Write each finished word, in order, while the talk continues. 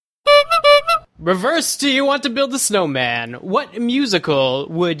Reverse, do you want to build a snowman? What musical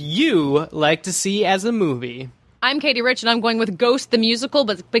would you like to see as a movie? I'm Katey Rich, and I'm going with Ghost the Musical,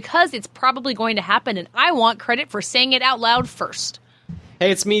 but because it's probably going to happen, and I want credit for saying it out loud first.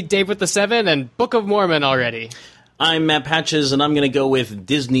 Hey, it's me, Dave with the 7, and Book of Mormon already. I'm Matt Patches, and I'm going to go with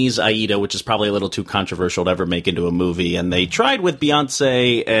Disney's Aida, which is probably a little too controversial to ever make into a movie. And they tried with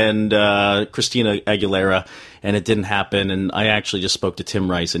Beyonce and Christina Aguilera, and it didn't happen. And I actually just spoke to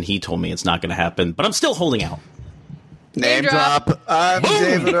Tim Rice, and he told me it's not going to happen. But I'm still holding out. Name drop. I'm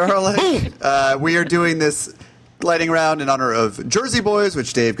David Ehrlich. We are doing this lightning round in honor of Jersey Boys,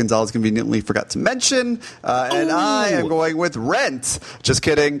 which Dave Gonzalez conveniently forgot to mention. And I am going with Rent. Just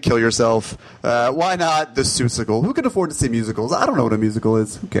kidding. Kill yourself. Why not the Susicle? Who can afford to see musicals? I don't know what a musical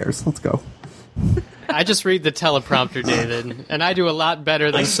is. Who cares? Let's go. I just read the teleprompter, David, and I do a lot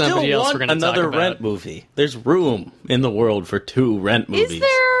better than somebody else we're going to talk about. Another Rent movie. There's room in the world for 2 Rent movies. Is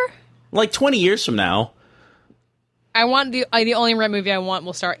there? Like 20 years from now. I want the only Rent movie I want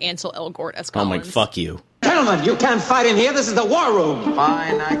will star Ansel Elgort as Collins. Oh my, fuck you. Gentlemen, you can't fight in here. This is the war room.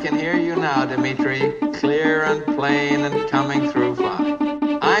 Fine, I can hear you now, Dimitri. Clear and plain and coming through fine.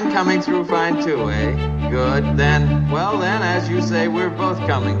 I'm coming through fine too, eh? Good. Then, as you say, we're both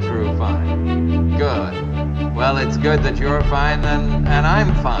coming through fine. Good. Well, it's good that you're fine and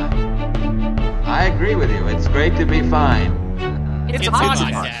I'm fine. I agree with you. It's great to be fine. It's a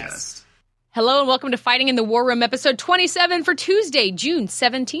podcast. Hello and welcome to Fighting in the War Room, episode 27 for Tuesday, June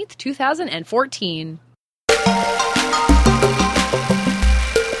 17th, 2014.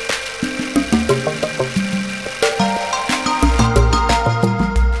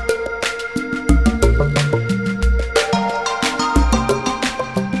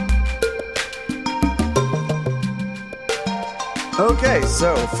 Okay,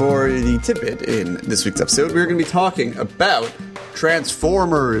 so for the tidbit in this week's episode, we're going to be talking about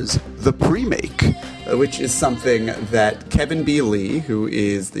Transformers, the Premake, which is something that Kevin B. Lee, who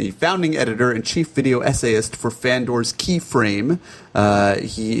is the founding editor and chief video essayist for Fandor's Keyframe,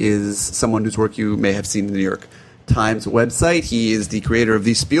 he is someone whose work you may have seen in the New York Times website. He is the creator of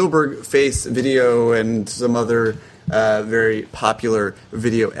the Spielberg Face video and some other very popular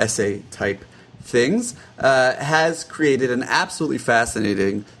video essay type things, has created an absolutely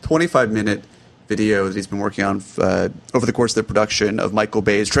fascinating 25-minute video that he's been working on over the course of the production of Michael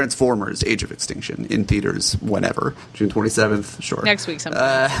Bay's Transformers: Age of Extinction in theaters whenever, June 27th, sure. Next week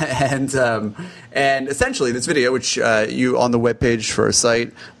sometime. And essentially this video, which you on the webpage for our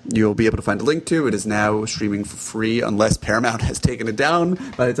site, you'll be able to find a link to. It is now streaming for free unless Paramount has taken it down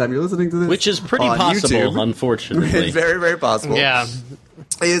by the time you're listening to this. Which is pretty possible, YouTube. Unfortunately. It's very, very possible. Yeah.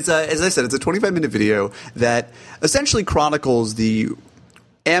 As I said, it's a 25-minute video that essentially chronicles the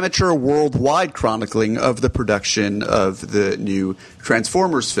amateur worldwide chronicling of the production of the new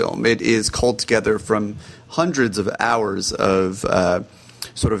Transformers film. It is culled together from hundreds of hours of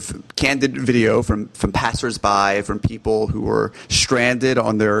sort of candid video from passersby, from people who were stranded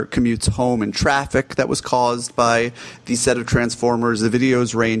on their commutes home in traffic that was caused by the set of Transformers. The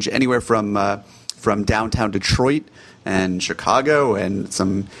videos range anywhere from downtown Detroit and Chicago and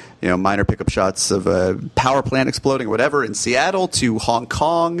some minor pickup shots of a power plant exploding or whatever in Seattle to Hong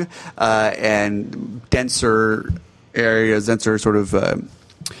Kong and denser areas, sort of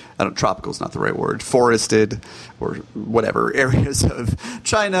tropical is not the right word, forested or whatever areas of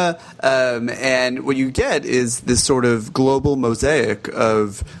China. And what you get is this sort of global mosaic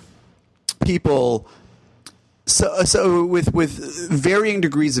of people. So with varying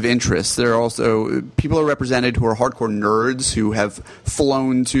degrees of interest, there are also people are represented who are hardcore nerds who have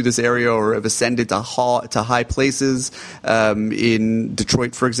flown to this area or have ascended to high places in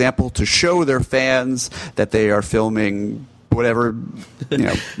Detroit, for example, to show their fans that they are filming whatever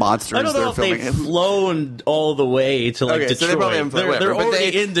monsters I don't know they're if filming. They've flown all the way to Detroit. So they're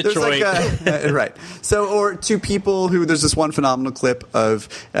already in Detroit. Right. So, or to people who, there's this one phenomenal clip of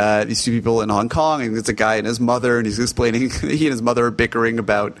these two people in Hong Kong, and it's a guy and his mother, and he's explaining he and his mother are bickering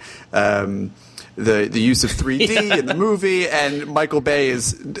about the use of 3D in the movie, and Michael Bay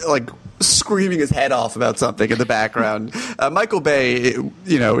is like screaming his head off about something in the background. Michael Bay,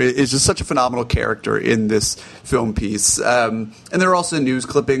 is just such a phenomenal character in this film piece. And there are also news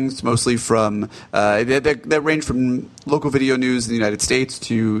clippings, mostly from that range from local video news in the United States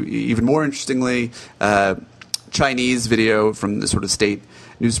to, even more interestingly, Chinese video from the sort of state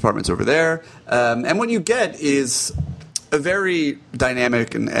news departments over there. And what you get is a very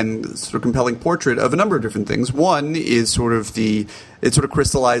dynamic and sort of compelling portrait of a number of different things. One is it sort of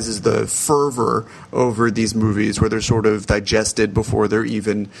crystallizes the fervor over these movies where they're sort of digested before they're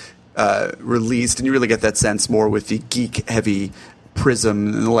even released. And you really get that sense more with the geek-heavy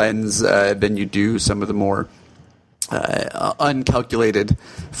prism lens than you do some of the more uncalculated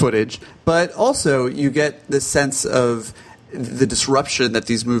footage. But also you get this sense of the disruption that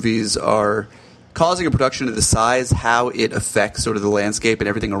these movies are causing a production of the size, how it affects sort of the landscape and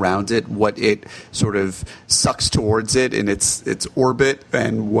everything around it, what it sort of sucks towards it in its orbit,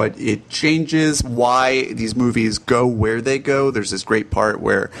 and what it changes, why these movies go where they go. There's this great part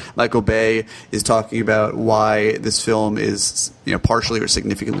where Michael Bay is talking about why this film is, partially or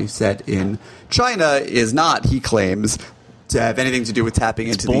significantly set in China is not, he claims, to have anything to do with tapping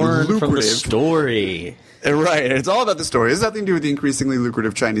into the lucrative from the story. Right, it's all about the story. It has nothing to do with the increasingly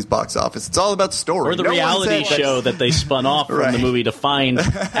lucrative Chinese box office. It's all about the story. Or the reality show that they spun off from the movie to find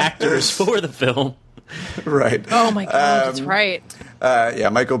actors for the film. Right. Oh my God, that's right.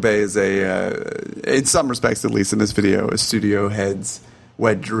 Michael Bay is in some respects, at least in this video, a studio head's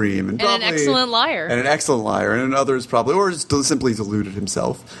wet dream. And an excellent liar. And an excellent liar. And in others probably, or just simply deluded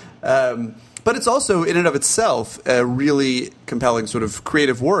himself. But it's also, in and of itself, a really compelling sort of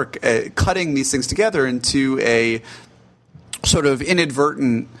creative work, cutting these things together into a sort of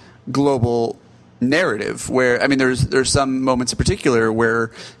inadvertent global narrative where, there's some moments in particular where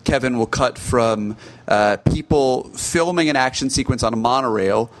Kevin will cut from people filming an action sequence on a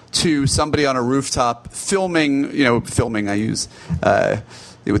monorail to somebody on a rooftop filming, I use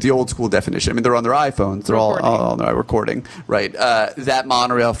with the old school definition. They're on their iPhones. They're all on their recording, right? That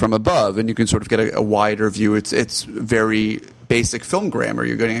monorail from above, and you can sort of get a wider view. It's very basic film grammar.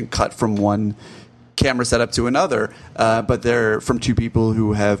 You're getting a cut from one camera setup to another, but they're from two people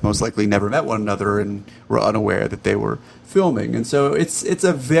who have most likely never met one another and were unaware that they were filming. And so it's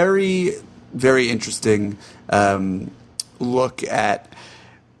a very, very interesting look at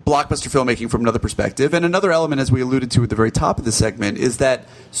blockbuster filmmaking from another perspective. And another element, as we alluded to at the very top of the segment, is that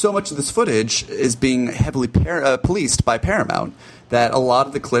so much of this footage is being heavily policed by Paramount, that a lot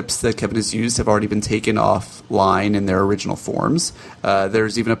of the clips that Kevin has used have already been taken offline in their original forms.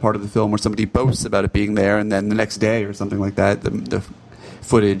 There's even a part of the film where somebody boasts about it being there, and then the next day or something like that, the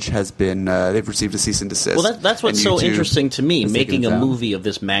footage has been they've received a cease and desist. Well, that's what's so interesting to me, making a movie of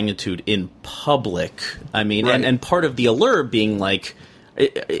this magnitude in public. And part of the allure being like,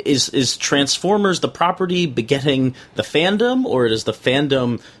 is Transformers the property begetting the fandom, or does the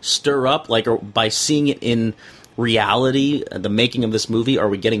fandom stir up, or by seeing it in reality, the making of this movie, are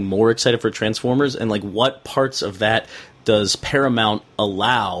we getting more excited for Transformers? And what parts of that does Paramount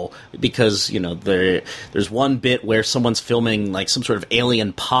allow? Because there's one bit where someone's filming some sort of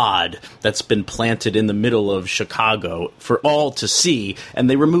alien pod that's been planted in the middle of Chicago for all to see, and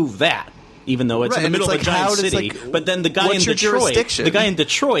they remove that, even though it's in the middle of a giant city. But then the guy in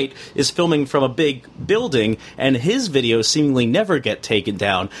Detroit is filming from a big building, and his videos seemingly never get taken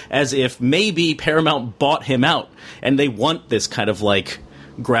down, as if maybe Paramount bought him out, and they want this kind of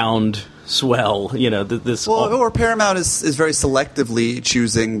ground swell, this. Well, or Paramount is very selectively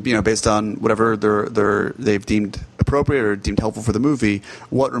choosing, based on whatever they've deemed appropriate or deemed helpful for the movie,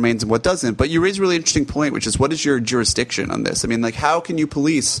 what remains and what doesn't. But you raise a really interesting point, which is, what is your jurisdiction on this? How can you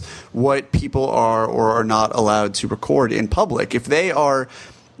police what people are or are not allowed to record in public? If they are,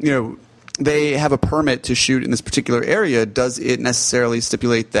 they have a permit to shoot in this particular area, does it necessarily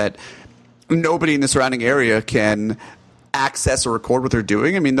stipulate that nobody in the surrounding area can access or record what they're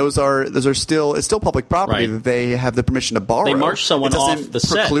doing? Those are still, it's still public property that they have the permission to borrow. They march someone off the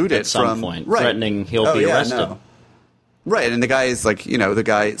set at some point, threatening he'll be arrested. No. Right, and the guy is the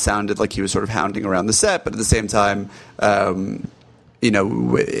guy sounded like he was sort of hounding around the set, but at the same time, what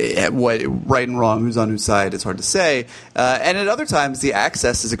right and wrong, who's on whose side, is hard to say. And at other times, the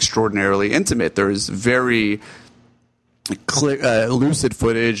access is extraordinarily intimate. There is very lucid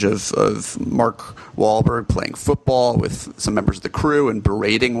footage of Mark Wahlberg playing football with some members of the crew and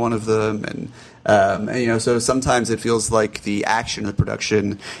berating one of them, and so sometimes it feels like the action of the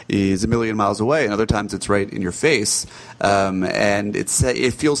production is a million miles away, and other times it's right in your face. And it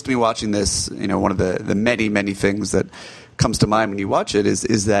feels to me, watching this, one of the many things that comes to mind when you watch it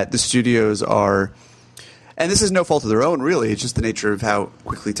is that the studios are, and this is no fault of their own, really, it's just the nature of how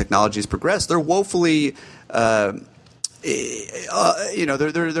quickly technology has progressed. They're woefully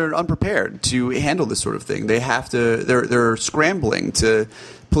they're unprepared to handle this sort of thing. They're scrambling to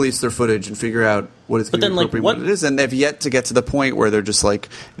police their footage and figure out what is going to be appropriate, what it is, and they've yet to get to the point where they're just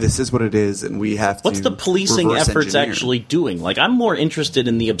this is what it is, and we have to. What's the policing efforts actually doing? I'm more interested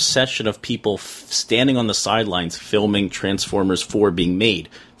in the obsession of people standing on the sidelines filming Transformers 4 being made.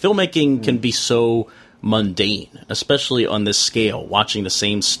 Filmmaking can be so mundane, especially on this scale, watching the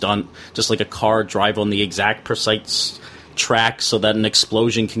same stunt, just like a car drive on the exact precise track so that an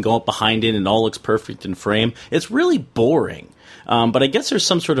explosion can go up behind it and all looks perfect in frame. It's really boring. But I guess there's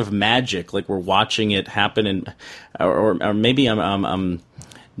some sort of magic, like we're watching it happen, and or maybe I'm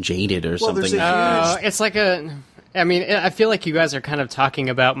jaded or something. It's like I feel like you guys are kind of talking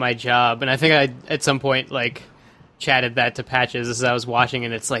about my job, and I think I at some point like chatted that to Patches as I was watching,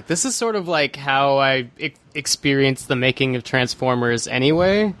 and it's like this is sort of like how I experienced the making of Transformers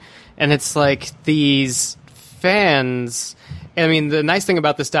anyway, and it's like these fans. I mean, the nice thing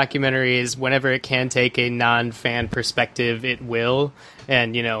about this documentary is whenever it can take a non-fan perspective, it will,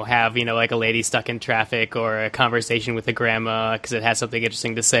 and, have, like a lady stuck in traffic or a conversation with a grandma because it has something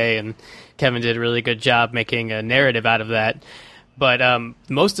interesting to say, and Kevin did a really good job making a narrative out of that. But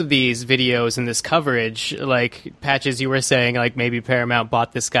most of these videos and this coverage, like Patches, you were saying, like maybe Paramount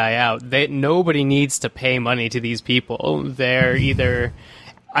bought this guy out. Nobody needs to pay money to these people. They're either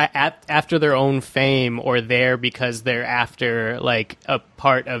after their own fame or there because they're after like a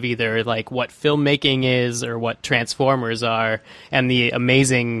part of either like what filmmaking is or what Transformers are, and the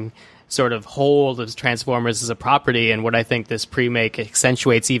amazing sort of hold of Transformers as a property. And what I think this Premake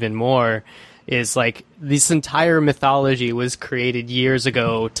accentuates even more is like this entire mythology was created years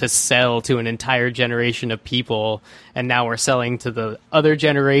ago to sell to an entire generation of people, and now we're selling to the other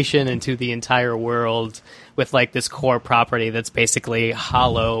generation and to the entire world with like this core property that's basically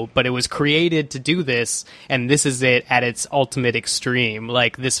hollow, but it was created to do this, and this is it at its ultimate extreme.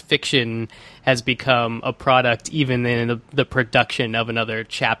 Like this fiction has become a product even in the production of another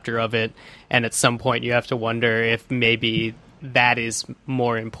chapter of it, and at some point you have to wonder if maybe that is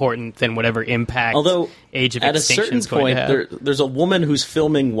more important than whatever impact Age of Extinction is going to have. At a certain point, there's a woman who's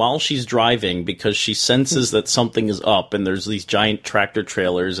filming while she's driving because she senses that something is up, and there's these giant tractor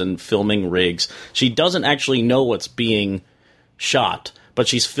trailers and filming rigs. She doesn't actually know what's being shot, but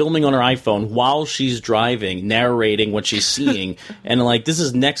she's filming on her iPhone while she's driving, narrating what she's seeing. And, like, this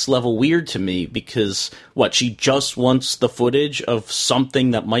is next level weird to me because, she just wants the footage of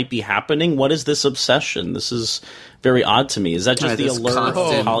something that might be happening? What is this obsession? This is very odd to me. Is that just the allure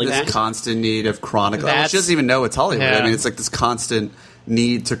of Hollywood? This constant need of chronicle. She doesn't even know it's Hollywood. Yeah. I mean, it's like this constant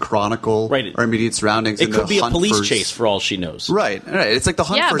need to chronicle our immediate surroundings. It could be a police chase for all she knows. Right. It's like the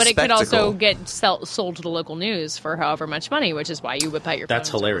hunt for spectacle. Yeah, but it could also get sold to the local news for however much money, which is why you whip out your phone. That's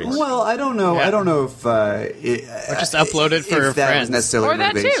hilarious. Well, I don't know. Yeah. I don't know if or just upload it for her friends. That was necessarily or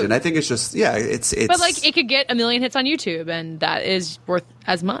that motivation. Too. I think it's just it's. But like it could get 1 million hits on YouTube, and that is worth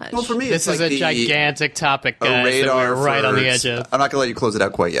as much. Well, for me, this is like a gigantic topic, guys. That we're right on the edge of. I'm not going to let you close it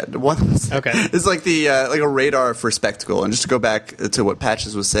out quite yet. Okay, it's like like a radar for spectacle. And just to go back to what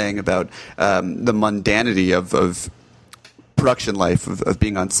Patches was saying about the mundanity of production life of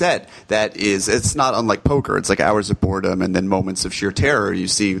being on set, it's not unlike poker. It's like hours of boredom and then moments of sheer terror you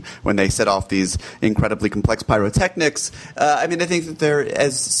see when they set off these incredibly complex pyrotechnics. I think that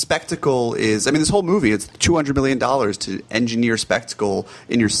as spectacle is, this whole movie, it's $200 million to engineer spectacle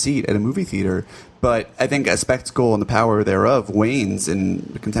in your seat at a movie theater. But I think a spectacle and the power thereof wanes in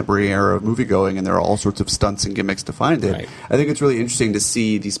the contemporary era of moviegoing, and there are all sorts of stunts and gimmicks to find it. Right. I think it's really interesting to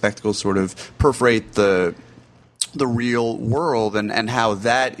see these spectacles sort of perforate the real world and how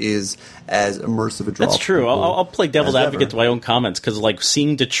that is as immersive a draw. That's true. I'll play devil's advocate to my own comments because like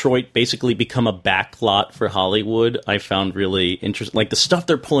seeing Detroit basically become a backlot for Hollywood, I found really interesting. Like the stuff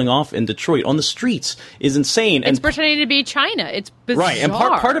they're pulling off in Detroit on the streets is insane. It's pretending to be China. It's bizarre. Right, and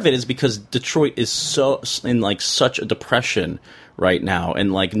part of it is because Detroit is so in like such a depression right now,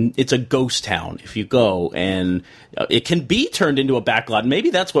 and like it's a ghost town if you go, and it can be turned into a backlot. Maybe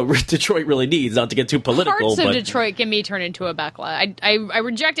that's what Detroit really needs, not to get too political. Parts of Detroit can be turned into a backlot. I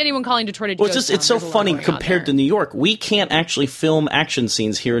reject anyone calling Detroit a ghost town. It's so funny compared to New York. We can't actually film action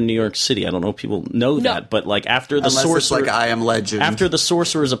scenes here in New York City. I don't know if people know that, but like after the Sorcerer, it's like I Am Legend, after the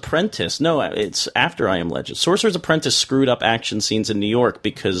Sorcerer's Apprentice. No, it's after I Am Legend. Sorcerer's Apprentice screwed up action scenes in New York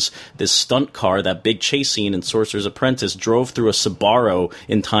because this stunt car, that big chase scene in Sorcerer's Apprentice, drove through a Sbarro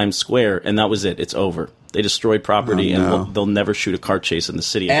in Times Square, and that was it. It's over. They destroyed property, and they'll never shoot a car chase in the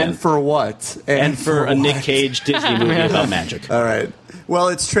city again. And for what? And for a Nick Cage Disney movie about magic. All right. Well,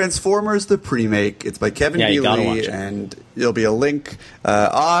 it's Transformers the Premake. It's by Kevin Bealey, and there'll be a link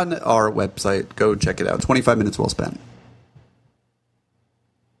on our website. Go check it out. 25 minutes well spent.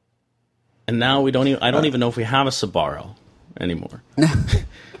 And now I don't even know if we have a Sbarro anymore.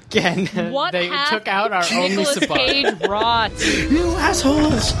 Again, what they took out our only Nicolas Cage rot. You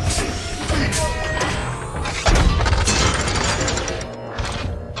assholes!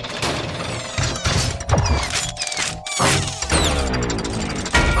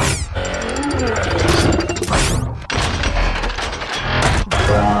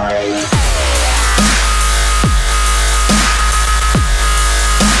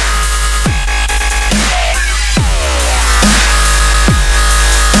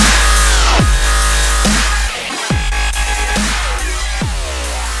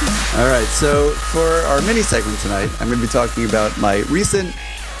 so for our mini segment tonight, I'm going to be talking about my recent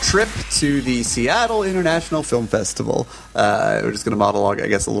trip to the Seattle International Film Festival. We're just going to monologue, I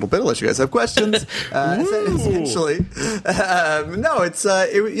guess, a little bit, unless you guys have questions. Essentially,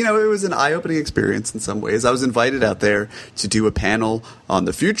 it was an eye-opening experience in some ways. I was invited out there to do a panel on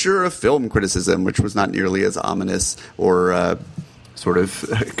the future of film criticism, which was not nearly as ominous or sort of.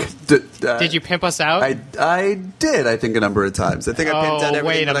 Did you pimp us out? I did. I think a number of times. I think I pimped out everything.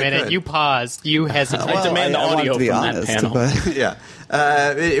 Wait a minute! could. You paused. You hesitated. I demand audio from that panel. But, yeah.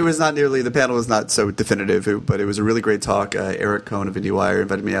 It was not nearly, the panel was not so definitive, but it was a really great talk. Eric Cohn of IndieWire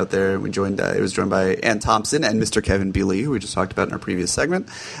invited me out there, and it was joined by Ann Thompson and Mr. Kevin B. Lee, who we just talked about in our previous segment.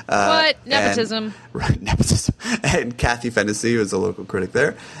 What? Nepotism. Right, nepotism. And Kathy Fennessy, who was a local critic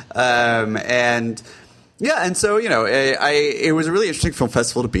there. And so, it was a really interesting film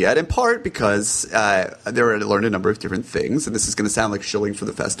festival to be at, in part because I learned a number of different things, and this is going to sound like shilling for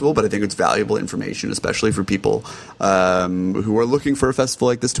the festival, but I think it's valuable information, especially for people who are looking for a festival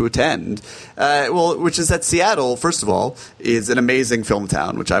like this to attend. Which is that Seattle, first of all, is an amazing film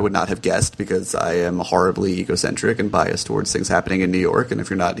town, which I would not have guessed because I am horribly egocentric and biased towards things happening in New York, and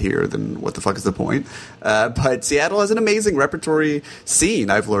if you're not here, then what the fuck is the point? But Seattle has an amazing repertory scene,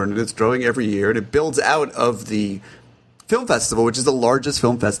 I've learned, and it's growing every year, and it builds out of the film festival, which is the largest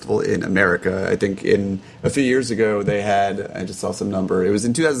film festival in America. I think a few years ago they had, I just saw some number, it was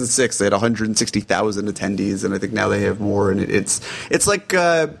in 2006, they had 160,000 attendees, and I think now they have more, and it's like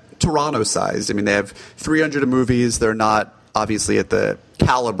Toronto sized. I mean, they have 300 movies. They're not obviously at the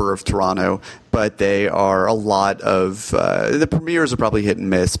caliber of Toronto, but they are a lot of the premieres are probably hit and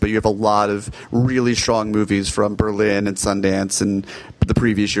miss, but you have a lot of really strong movies from Berlin and Sundance and the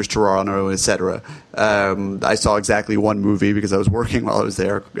previous year's Toronto, etc. I saw exactly one movie because I was working while I was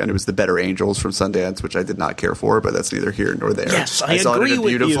there, and it was The Better Angels from Sundance, which I did not care for, but that's neither here nor there. Yes, I agree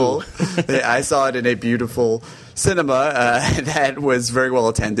with you. I saw it in a beautiful cinema that was very well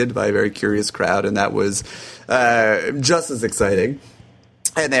attended by a very curious crowd, and that was just as exciting.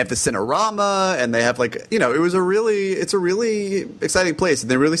 And they have the Cinerama, and they have it's a really exciting place, and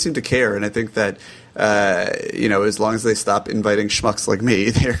they really seem to care. And I think that as long as they stop inviting schmucks like me,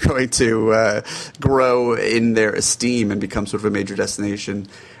 they're going to grow in their esteem and become sort of a major destination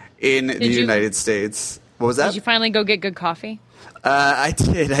in the United States. What was that? Did you finally go get good coffee? I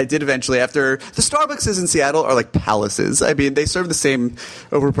did eventually. After the Starbucks in Seattle are like palaces. I mean, they serve the same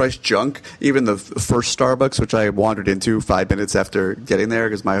overpriced junk. Even the first Starbucks, which I wandered into 5 minutes after getting there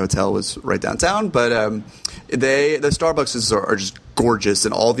because my hotel was right downtown. But the Starbucks are just gorgeous,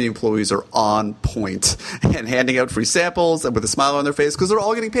 and all the employees are on point and handing out free samples and with a smile on their face because they're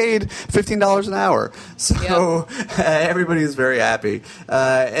all getting paid $15 an hour. So everybody is very happy.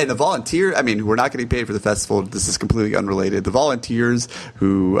 And the volunteer, who are not getting paid for the festival, this is completely unrelated. The volunteers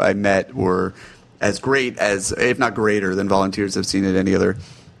who I met were as great as, if not greater than volunteers I've seen at any other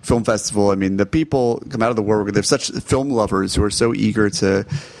film festival. I mean, the people come out of the woodwork. They're such film lovers who are so eager to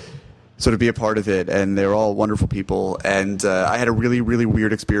sort of be a part of it, and they're all wonderful people. And I had a really, really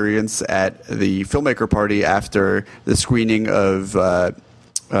weird experience at the filmmaker party after the screening of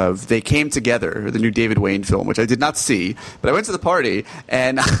They Came Together, the new David Wayne film, which I did not see, but I went to the party,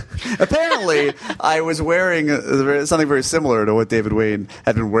 and apparently I was wearing something very similar to what David Wayne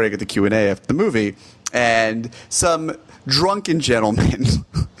had been wearing at the Q&A after the movie, and some drunken gentleman,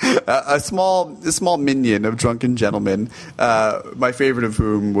 a small minion of drunken gentlemen, my favorite of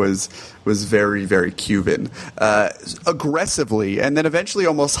whom was very, very Cuban, aggressively and then eventually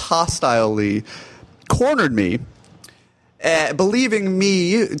almost hostilely cornered me, believing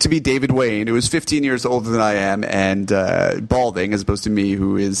me to be David Wayne, who is 15 years older than I am and balding, as opposed to me,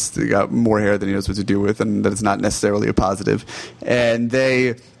 who is got more hair than he knows what to do with, and that is not necessarily a positive. And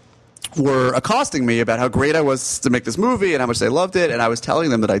they were accosting me about how great I was to make this movie and how much they loved it, and I was telling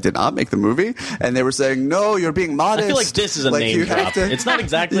them that I did not make the movie, and they were saying, "No, you're being modest." I feel like this is a name drop. It's not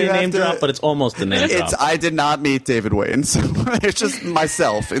exactly a name drop, but it's almost a name drop. I did not meet David Wayne, so it's just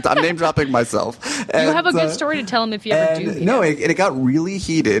myself. I'm name dropping myself. And, you have a good story to tell him if you ever do. No, it got really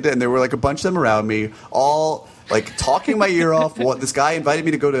heated, and there were like a bunch of them around me, all like talking my ear off. This guy invited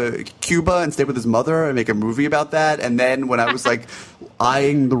me to go to Cuba and stay with his mother and make a movie about that. And then when I was like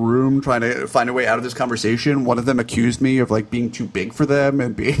eyeing the room, trying to find a way out of this conversation, one of them accused me of like being too big for them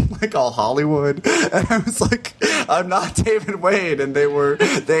and being like all Hollywood. And I was like, I'm not David Wayne. And they were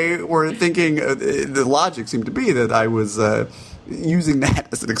thinking the logic seemed to be that I was using that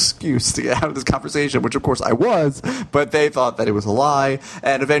as an excuse to get out of this conversation, which of course I was, but they thought that it was a lie,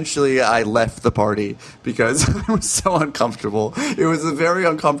 and eventually I left the party because I was so uncomfortable. It was a very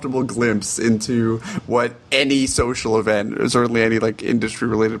uncomfortable glimpse into what any social event, or certainly any like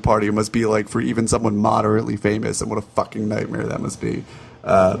industry-related party, must be like for even someone moderately famous, and what a fucking nightmare that must be.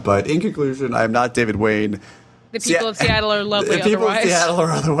 But in conclusion, I am not David Wayne. The people of Seattle are lovely. The people of Seattle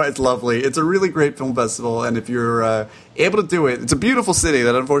are otherwise lovely. It's a really great film festival, and if you're able to do it, it's a beautiful city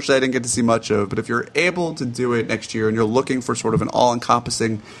that unfortunately I didn't get to see much of, but if you're able to do it next year and you're looking for sort of an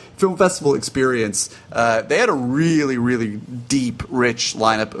all-encompassing film festival experience, they had a really, really deep, rich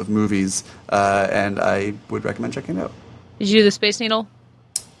lineup of movies, and I would recommend checking it out. Did you do the Space Needle?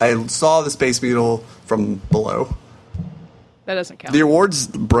 I saw the Space Needle from below. That doesn't count. The awards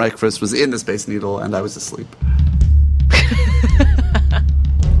breakfast was in the Space Needle, and I was asleep.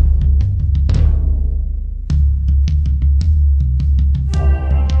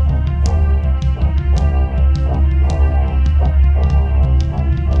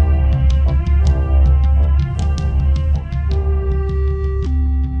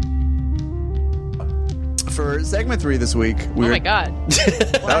 For segment 3 this week, oh my god!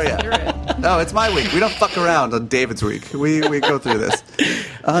 Oh yeah, no, it's my week. We don't fuck around on David's week. We go through this.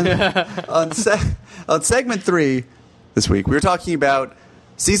 On segment 3 this week, we were talking about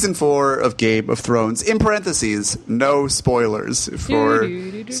season 4 of Game of Thrones. In parentheses, no spoilers.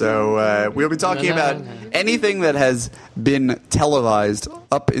 So we'll be talking about anything that has been televised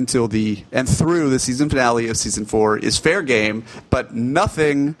up until and through the season finale of season 4 is fair game, but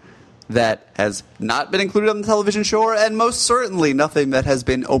nothing that has not been included on the television show, and most certainly nothing that has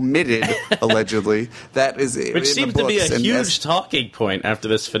been omitted, allegedly. That is, which seems to be a huge talking point after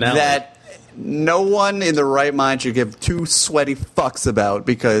this finale. That no one in the right mind should give two sweaty fucks about,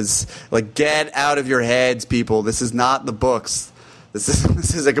 because, like, get out of your heads, people. This is not the books.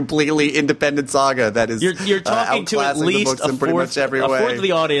 This is a completely independent saga that is you're talking to at least a fourth of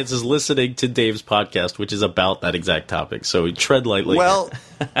the audience is listening to Dave's podcast, which is about that exact topic. So tread lightly. Well,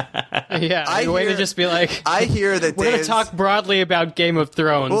 yeah, the way to just be like, I hear that we're going to talk broadly about Game of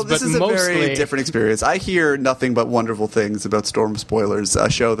Thrones. Well, this but is mostly a very different experience. I hear nothing but wonderful things about Storm Spoilers, a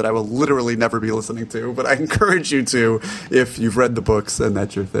show that I will literally never be listening to, but I encourage you to if you've read the books and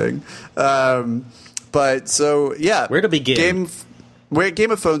that's your thing. But so yeah, where to begin?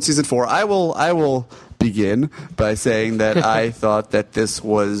 Game of Thrones season 4. I will begin by saying that I thought that this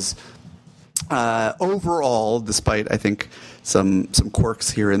was overall, despite I think some quirks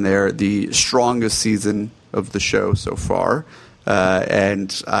here and there, the strongest season of the show so far.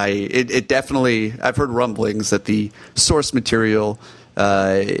 And it definitely, I've heard rumblings that the source material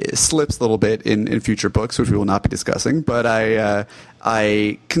slips a little bit in future books, which we will not be discussing. But I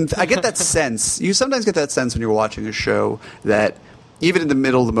get that sense. You sometimes get that sense when you're watching a show that even in the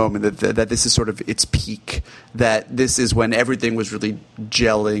middle of the moment, that this is sort of its peak, that this is when everything was really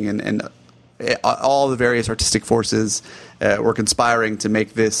gelling and all the various artistic forces were conspiring to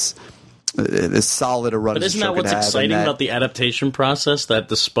make this solid a run. But isn't that what's exciting about the adaptation process, that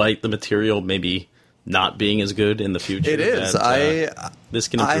despite the material maybe not being as good in the future? It is. This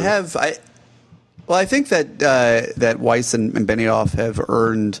can improve. I think that Weiss and Benioff have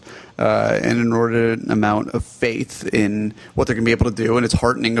earned an inordinate amount of faith in what they're going to be able to do, and it's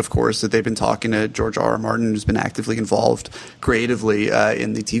heartening, of course, that they've been talking to George R. R. Martin, who's been actively involved creatively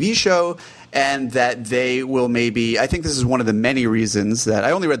in the TV show, and that they will maybe – I think this is one of the many reasons that –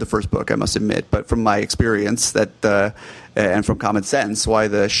 I only read the first book, I must admit, but from my experience that and from common sense, why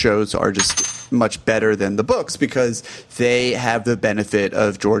the shows are just much better than the books, because they have the benefit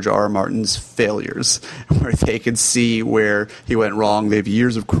of George R. R. Martin's failures, where they can see where he went wrong. They have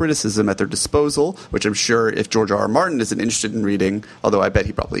years of criticism at their disposal, which I'm sure if George R. R. Martin isn't interested in reading, although I bet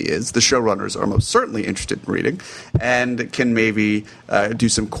he probably is, the showrunners are most certainly interested in reading and can maybe do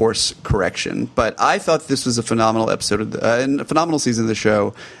some course correction. But I thought this was a phenomenal episode and a phenomenal season of the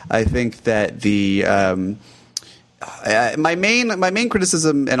show. I think that the my main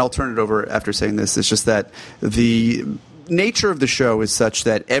criticism, and I'll turn it over after saying this, is just that the nature of the show is such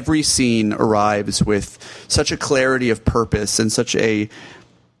that every scene arrives with such a clarity of purpose and such a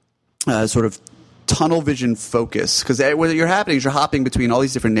sort of tunnel vision focus, because what you're happening is you're hopping between all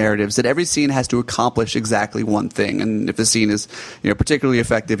these different narratives, that every scene has to accomplish exactly one thing. And if the scene is particularly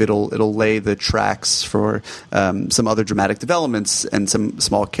effective, it'll lay the tracks for some other dramatic developments and some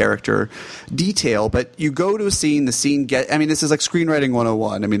small character detail. But you go to a scene, the scene this is like screenwriting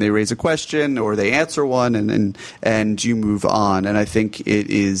 101. I mean, they raise a question or they answer one, and you move on. And I think it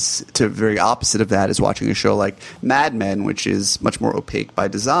is the very opposite of that is watching a show like Mad Men, which is much more opaque by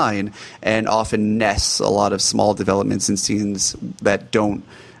design and often finesse a lot of small developments and scenes that don't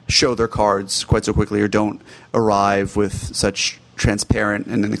show their cards quite so quickly or don't arrive with such transparent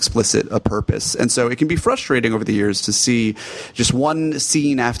and an explicit a purpose. And so it can be frustrating over the years to see just one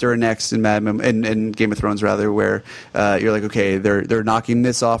scene after the next in in Game of Thrones, rather, where you're like, okay, they're knocking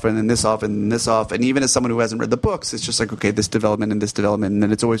this off and then this off and then this off. And even as someone who hasn't read the books, it's just like, okay, this development and this development. And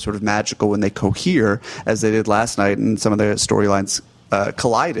then it's always sort of magical when they cohere, as they did last night, and some of the storylines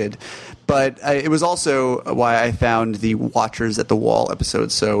collided. But it was also why I found the Watchers at the Wall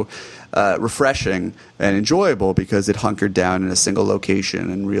episode so refreshing and enjoyable, because it hunkered down in a single location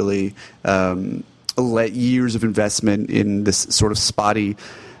and really let years of investment in this sort of spotty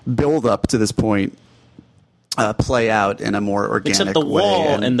build-up to this point play out in a more organic way. Except the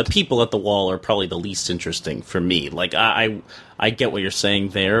wall and the people at the wall are probably the least interesting for me. Like, I get what you're saying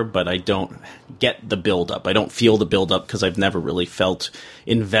there, but I don't get the build-up. I don't feel the build-up because I've never really felt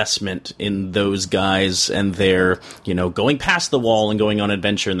investment in those guys and their, going past the wall and going on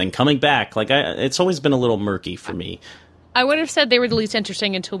adventure and then coming back. Like, it's always been a little murky for me. I would have said they were the least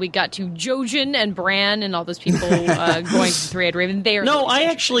interesting until we got to Jojen and Bran and all those people going to the Three-Eyed Raven.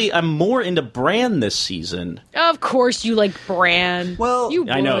 I'm more into Bran this season. Of course you like Bran. Well, you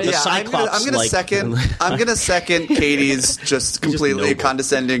would. I know. The Cyclops, I'm gonna second Katie's just completely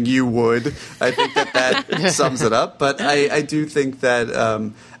condescending "you would." I think that sums it up. But I do think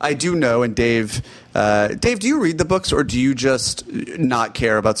that I do know, and Dave, do you read the books, or do you just not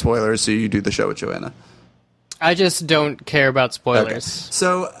care about spoilers, so you do the show with Joanna? I just don't care about spoilers. Okay.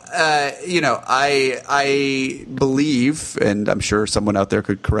 So, I believe, and I'm sure someone out there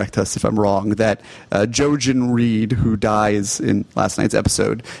could correct us if I'm wrong, that Jojen Reed, who dies in last night's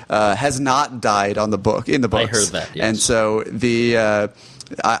episode, has not died in the books. I heard that, yes. And so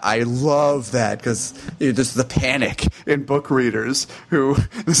I love that, because just the panic in book readers who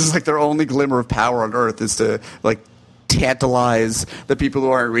this is like their only glimmer of power on Earth is to tantalize the people who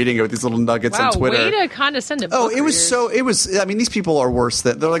aren't reading it with these little nuggets on Twitter. Way to condescend to book I mean, these people are worse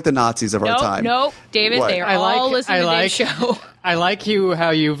they're like the Nazis of our time. No, David, what? They are all listening to this show. I like how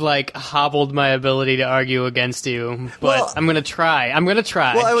you've hobbled my ability to argue against you, but I'm going to try. Well,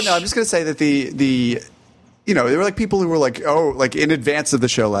 I'm just going to say that there were people who were in advance of the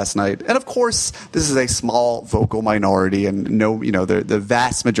show last night. And of course, this is a small vocal minority, and the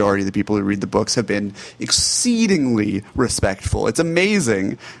vast majority of the people who read the books have been exceedingly respectful. It's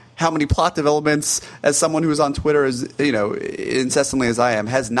amazing how many plot developments, as someone who is on Twitter as incessantly as I am,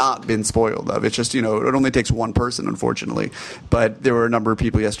 has not been spoiled of. It's just it only takes one person, unfortunately. But there were a number of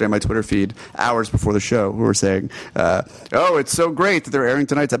people yesterday on my Twitter feed, hours before the show, who were saying, "Oh, it's so great that they're airing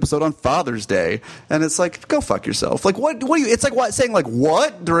tonight's episode on Father's Day," and it's like, go fuck yourself. What do you? It's like saying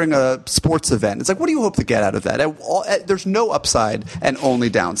what during a sports event. It's like, what do you hope to get out of that? There's no upside and only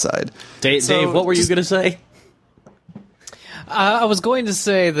downside. Dave, what were you going to say? I was going to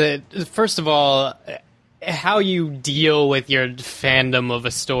say that, first of all, how you deal with your fandom of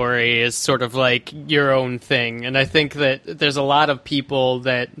a story is sort of your own thing. And I think that there's a lot of people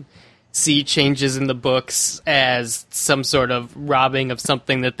that see changes in the books as some sort of robbing of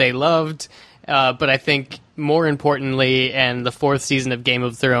something that they loved. But I think more importantly, and the fourth season of Game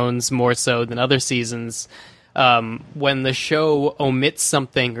of Thrones more so than other seasons, when the show omits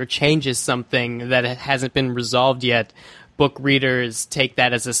something or changes something that hasn't been resolved yet, book readers take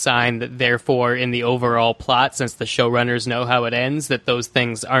that as a sign that therefore in the overall plot, since the showrunners know how it ends, that those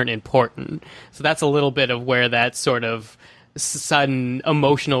things aren't important. So that's a little bit of where that sort of sudden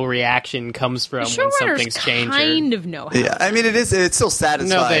emotional reaction comes from when something's changed. Kind of know how. Yeah, I mean, it's still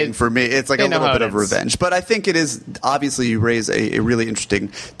satisfying for me. It's like a little bit of revenge. But I think it is, obviously, you raise a really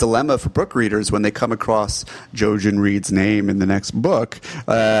interesting dilemma for book readers when they come across Jojen Reed's name in the next book.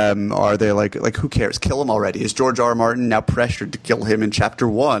 Are they like who cares? Kill him already. Is George R. Martin now pressured to kill him in chapter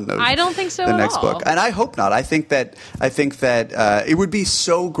 1 of I don't think so the at next all. book? And I hope not. I think that it would be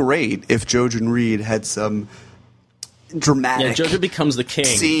so great if Jojen Reed had some dramatic Jojen becomes the king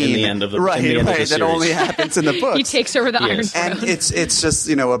scene in the end of the right, end of the that series. only happens in the books. He takes over the Iron Throne. And it's just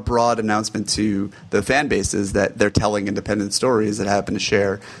a broad announcement to the fan bases that they're telling independent stories that happen to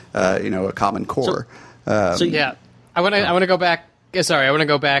share a common core. I want to go back. Sorry, I want to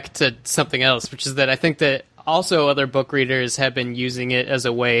go back to something else, which is that I think that also other book readers have been using it as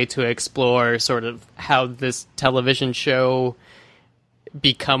a way to explore sort of how this television show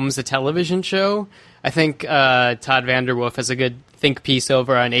becomes a television show. I think Todd Vanderwolf has a good think piece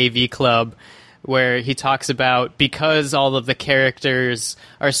over on AV Club where he talks about, because all of the characters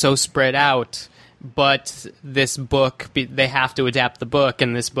are so spread out, but this book, they have to adapt the book,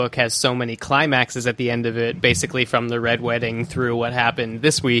 and this book has so many climaxes at the end of it, basically from the Red Wedding through what happened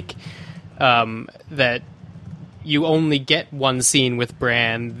this week, that you only get one scene with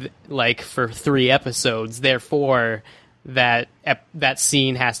Bran, like, for 3 episodes. Therefore, that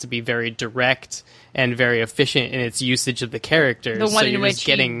scene has to be very direct and very efficient in its usage of the characters. The one in which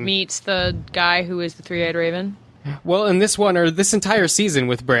he meets the guy who is the Three-Eyed Raven? Well, in this one, or this entire season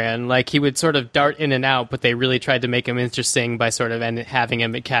with Bran, like, he would sort of dart in and out, but they really tried to make him interesting by sort of having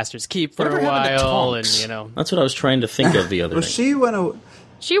him at Caster's Keep for a while, and, you know. That's what I was trying to think of the other day.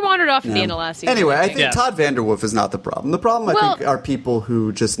 She wandered off at the end of last season. Anyway, I think Todd Vanderwolf is not the problem. The problem, I think, are people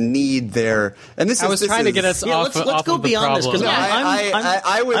who just need their... And this I was trying to get us off let's go of the beyond this, because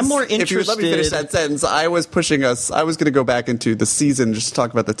I was more interested... If you would let me finish that sentence, I was pushing us... I was going to go back into the season just to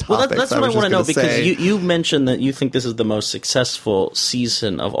talk about the topics. Well, that's what I want to know, because you mentioned that you think this is the most successful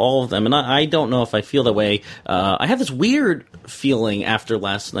season of all of them, and I don't know if I feel that way. I have this weird feeling after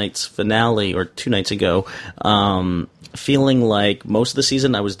last night's finale, or 2 nights ago, feeling like most of the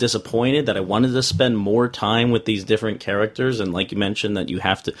season I was disappointed that I wanted to spend more time with these different characters, and like you mentioned, that you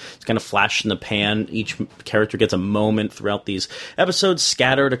have to, it's kind of flash in the pan. Each character gets a moment throughout these episodes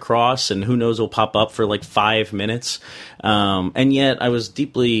scattered across, and who knows will pop up for like 5 minutes. And yet I was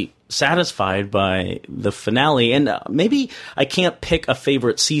deeply satisfied by the finale, and maybe I can't pick a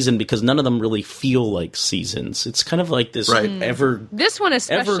favorite season because none of them really feel like seasons. It's kind of like this this one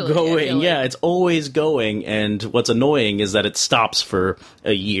especially ever going. Yeah, it's always going, and what's annoying is that it stops for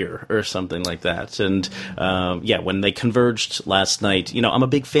a year or something like that. And when they converged last night, you know, I'm a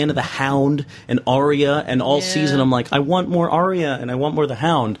big fan of the Hound and Arya, and all season I'm like, I want more Arya and I want more the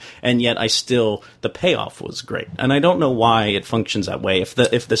Hound, and yet the payoff was great, and I don't know why it functions that way. If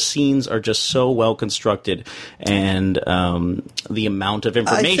the scenes are just so well constructed, and the amount of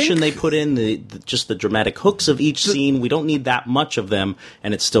information they put in, just the dramatic hooks of each scene, we don't need that much of them,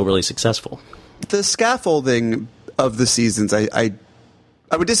 and it's still really successful. The scaffolding of the seasons, I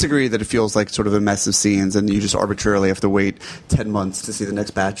would disagree that it feels like sort of a mess of scenes and you just arbitrarily have to wait 10 months to see the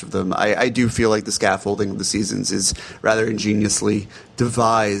next batch of them. I do feel like the scaffolding of the seasons is rather ingeniously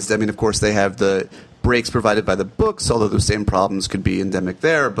devised. I mean, of course, they have the breaks provided by the books, although those same problems could be endemic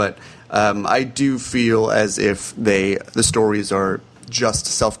there. But I do feel as if the stories are just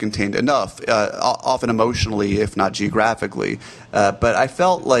self-contained enough, often emotionally, if not geographically. But I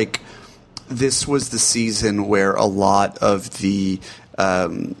felt like this was the season where a lot of the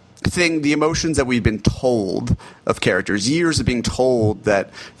the emotions that we've been told of characters, years of being told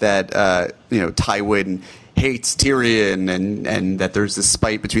that Tywin hates Tyrion, and that there's this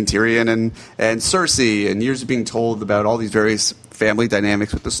spite between Tyrion and Cersei, and years of being told about all these various family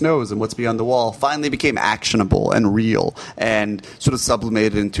dynamics with the Snows and what's beyond the wall, finally became actionable and real and sort of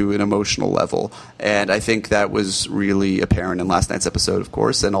sublimated into an emotional level. And I think that was really apparent in last night's episode, of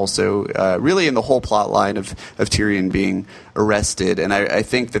course, and also really in the whole plot line of Tyrion being arrested. And I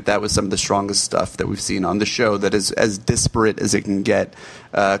think that was some of the strongest stuff that we've seen on the show, that is as disparate as it can get,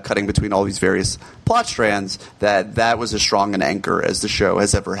 cutting between all these various plot strands, that was as strong an anchor as the show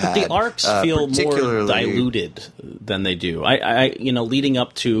has ever had. But the arcs feel more diluted than they do. I leading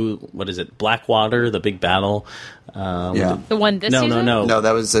up to, what is it, Blackwater, the big battle. The one this season? No,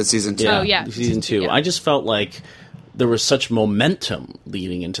 that was season 2. Season 2. Yeah. I just felt like there was such momentum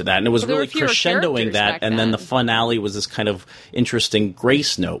leading into that, and it was really crescendoing that, and then the finale was this kind of interesting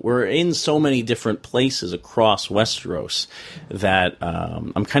grace note. We're in so many different places across Westeros that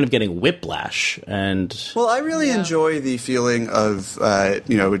I'm kind of getting whiplash. And I really enjoy the feeling of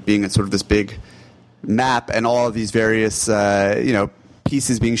it being sort of this big map and all of these various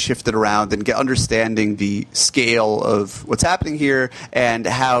pieces being shifted around, and understanding the scale of what's happening here and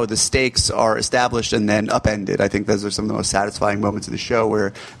how the stakes are established and then upended. I think those are some of the most satisfying moments of the show,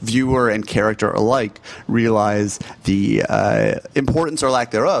 where viewer and character alike realize the importance or lack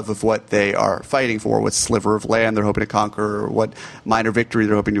thereof of what they are fighting for, what sliver of land they're hoping to conquer, or what minor victory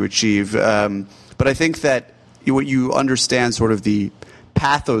they're hoping to achieve. But I think that what you understand sort of the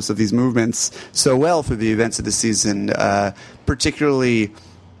pathos of these movements so well through the events of the season, particularly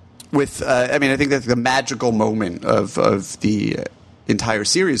with, I think that's the magical moment of the entire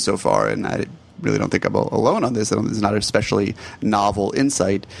series so far, and I really don't think I'm alone on this. It's not an especially novel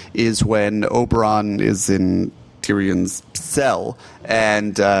insight, is when Oberyn is in Tyrion's cell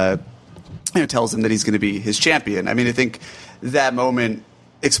and tells him that he's going to be his champion. I think that moment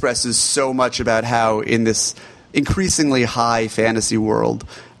expresses so much about how in this increasingly high fantasy world,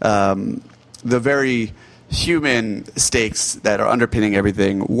 the very human stakes that are underpinning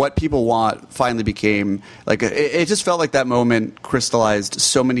everything, what people want, finally became like it just felt like that moment crystallized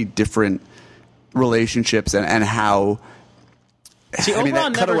so many different relationships and how. See,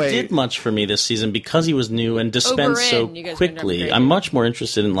 Oberyn never did much for me this season because he was new and dispensed so quickly. I'm much more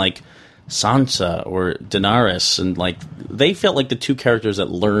interested in Sansa or Daenerys, and like they felt like the two characters that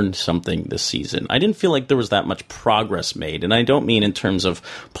learned something this season. I didn't feel like there was that much progress made, and I don't mean in terms of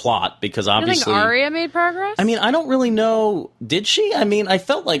plot, because obviously you think Arya made progress? I mean, I don't really know. Did she? I mean, I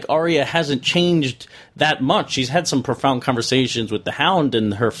felt like Arya hasn't changed that much. She's had some profound conversations with the Hound,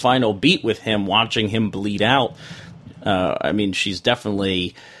 and her final beat with him, watching him bleed out. I mean, she's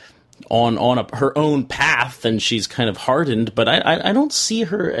definitely on her own path, and she's kind of hardened, but I don't see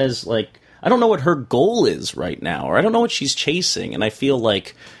her as like, I don't know what her goal is right now, or I don't know what she's chasing, and I feel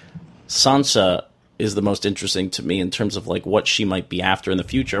like Sansa is the most interesting to me in terms of like what she might be after in the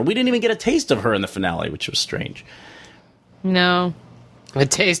future. We didn't even get a taste of her in the finale, which was strange. No. A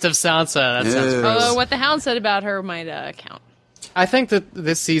taste of Sansa. That sounds gross. Although what the Hound said about her might count. I think that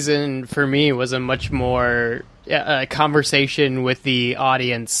this season, for me, was a much more conversation with the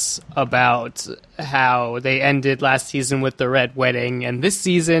audience about how they ended last season with the Red Wedding, and this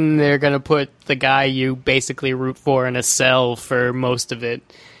season they're going to put the guy you basically root for in a cell for most of it,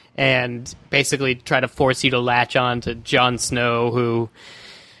 and basically try to force you to latch on to Jon Snow, who,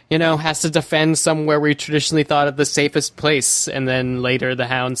 you know, has to defend somewhere we traditionally thought of the safest place, and then later the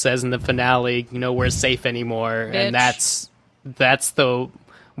Hound says in the finale, you know, we're safe anymore, and that's the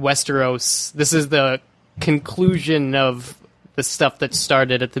Westeros. This is the conclusion of the stuff that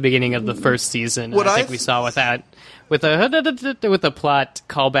started at the beginning of the first season. I think we saw with that, with a plot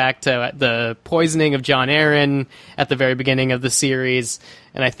callback to the poisoning of Jon Arryn at the very beginning of the series.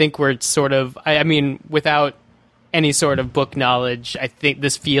 And I think we're sort of, I mean, without any sort of book knowledge, I think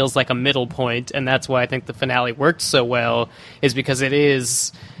this feels like a middle point, and that's why I think the finale worked so well, is because it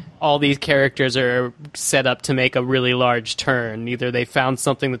is, all these characters are set up to make a really large turn. Either they found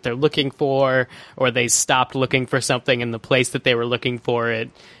something that they're looking for, or they stopped looking for something in the place that they were looking for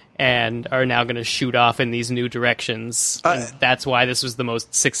it, and are now going to shoot off in these new directions. That's why this was the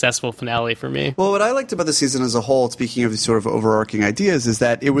most successful finale for me. Well, what I liked about the season as a whole, speaking of these sort of overarching ideas, is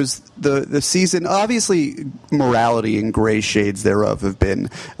that it was the season, obviously morality and gray shades thereof have been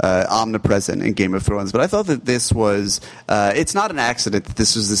omnipresent in Game of Thrones, but I thought that this was, it's not an accident that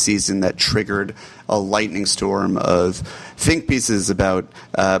this was the season that triggered a lightning storm of think pieces about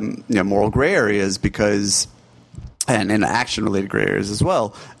moral gray areas, because and action-related gray areas as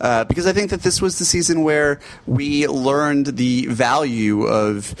well, because I think that this was the season where we learned the value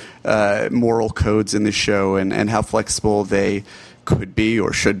of moral codes in the show, and how flexible they could be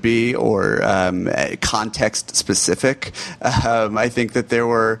or should be, or context-specific. I think that there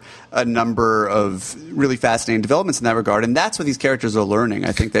were a number of really fascinating developments in that regard, and that's what these characters are learning.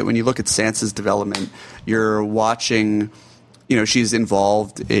 I think that when you look at Sansa's development, you're watching, you know, she's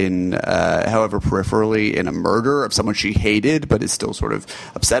involved in, however peripherally, in a murder of someone she hated but is still sort of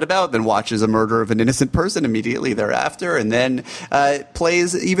upset about, then watches a murder of an innocent person immediately thereafter, and then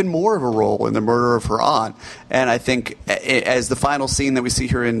plays even more of a role in the murder of her aunt. And I think as the final scene that we see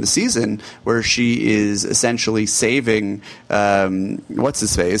her in the season, where she is essentially saving,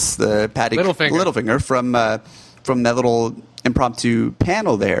 what's-his-face, the Paddy Littlefinger from that little impromptu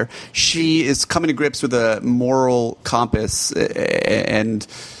panel there, she is coming to grips with a moral compass. And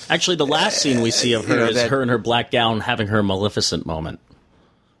actually, the last scene we see of her is her in her black gown having her Maleficent moment.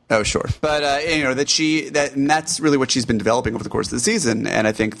 Oh, sure. But, and that's really what she's been developing over the course of the season. And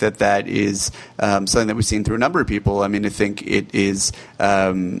I think that is something that we've seen through a number of people. I mean, I think it is,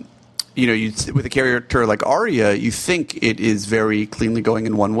 with a character like Arya, you think it is very cleanly going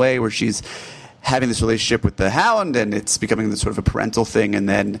in one way, where she's having this relationship with the Hound, and it's becoming this sort of a parental thing. And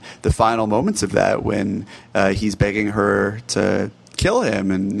then the final moments of that, when he's begging her to kill him,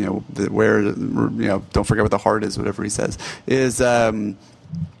 and don't forget what the heart is, whatever he says, is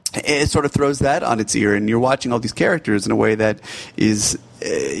it sort of throws that on its ear, and you're watching all these characters in a way that is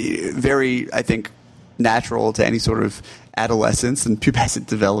very, I think, natural to any sort of adolescence and pubescent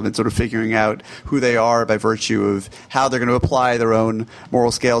development, sort of figuring out who they are by virtue of how they're going to apply their own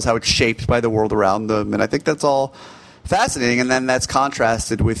moral scales, how it's shaped by the world around them. And I think that's all fascinating. And then that's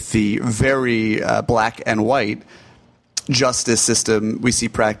contrasted with the very black and white justice system we see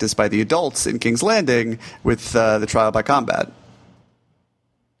practiced by the adults in King's Landing with the trial by combat.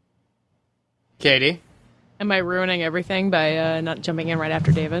 Katey? Am I ruining everything by not jumping in right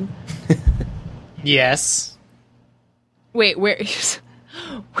after David? Yes. Wait, where do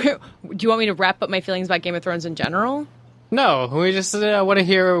you want me to wrap up my feelings about Game of Thrones in general? No, we just want to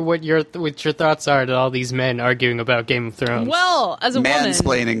hear what your thoughts are to all these men arguing about Game of Thrones. Well, as a woman,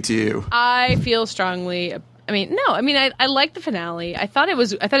 mansplaining to you, I feel strongly. I like the finale. I thought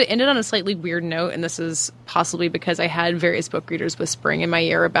it ended on a slightly weird note, and this is possibly because I had various book readers whispering in my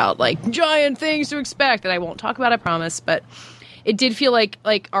ear about like giant things to expect that I won't talk about, I promise. But it did feel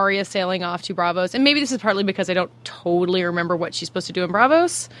like Arya sailing off to Braavos, and maybe this is partly because I don't totally remember what she's supposed to do in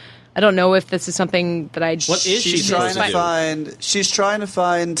Braavos. I don't know if this is something that I. What is she trying supposed to find? She's trying to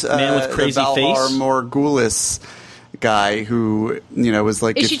find Man with crazy the Valhar face? Morghulis guy who was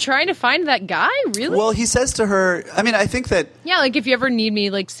like. Is she trying to find that guy? Really? Well, he says to her. I mean, I think that. Yeah, like if you ever need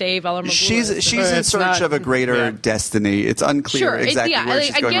me, like save Valar Morghulis. She's in search of a greater destiny. It's unclear exactly where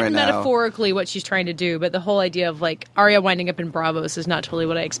she's going I get right now. metaphorically what she's trying to do, but the whole idea of like Arya winding up in Braavos is not totally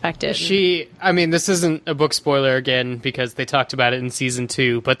what I expected. This isn't a book spoiler again because they talked about it in season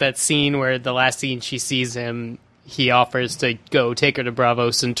 2, but that scene where the last scene she sees him, he offers to go take her to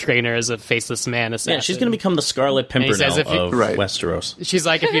Braavos and train her as a faceless man assassin. Yeah, she's going to become the Scarlet Pimpernel of Westeros. She's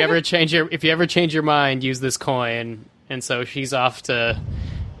like, if you ever change your mind, use this coin. And so she's off to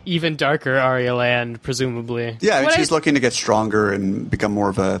even darker Arya land, presumably. Yeah, she's looking to get stronger and become more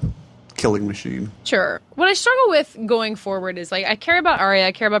of a killing machine. Sure. What I struggle with going forward is like I care about Arya,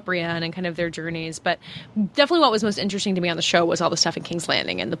 I care about Brienne and kind of their journeys, but definitely what was most interesting to me on the show was all the stuff in King's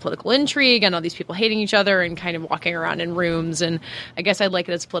Landing and the political intrigue and all these people hating each other and kind of walking around in rooms, and I guess I like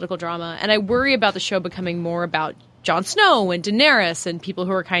it as political drama. And I worry about the show becoming more about Jon Snow and Daenerys and people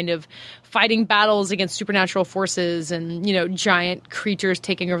who are kind of fighting battles against supernatural forces and, giant creatures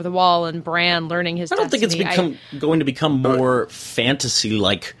taking over the wall and Bran learning his destiny. I don't think it's going to become more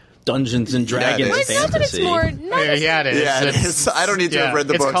fantasy-like Dungeons and Dragons fantasy. It is. I don't need to have read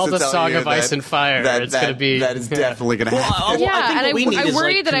the books. It's called to A tell Song you of Ice and Fire. It's going to be that is definitely going to happen. I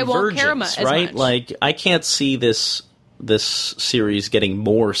worry that I won't care as right? much. Like I can't see this series getting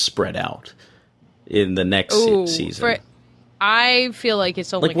more spread out in the next season. I feel like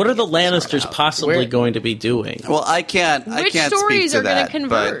it's only like what are the Lannisters possibly going to be speak? Well, I can't. Which I can't stories speak to are going that, to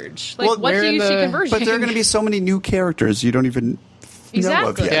converge? But, what do you see converging? But there are going to be so many new characters you don't even. Know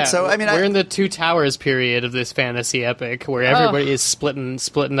of yet. Yeah. So I mean, we're in the Two Towers period of this fantasy epic where everybody is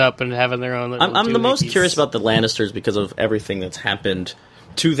splitting up and having their own. I'm the most curious about the Lannisters because of everything that's happened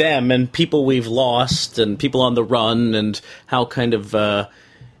to them and people we've lost and people on the run and how kind of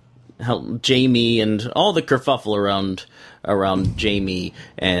how Jaime and all the kerfuffle around Jaime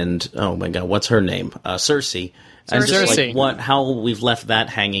and oh my god, what's her name? Cersei. And just like how we've left that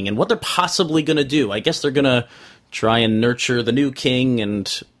hanging and what they're possibly going to do. I guess they're going to try and nurture the new king,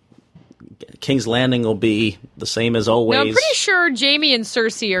 and King's Landing will be the same as always. No, I'm pretty sure Jaime and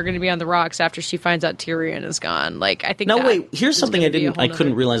Cersei are going to be on the rocks after she finds out Tyrion is gone. Like, I think. No, wait. Here's something I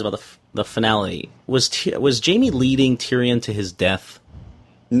couldn't realize about the finale. Was Jaime leading Tyrion to his death?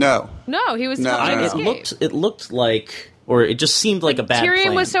 No, he was. It looked like. Or it just seemed like a bad Tyrion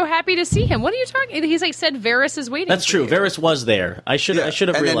plan. was so happy to see him. What are you talking? He's like said Varys is waiting. That's true. You. Varys was there. I should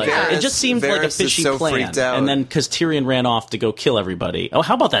have realized. It just seemed like a fishy plan. And then because Tyrion ran off to go kill everybody. Oh,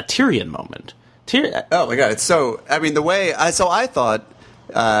 how about that Tyrion moment? Oh my god! It's so. I mean, the way I thought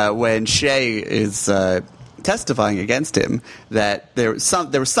when Shay is testifying against him that there was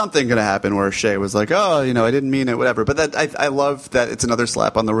something going to happen where Shay was like, oh, I didn't mean it, whatever. But that I love that it's another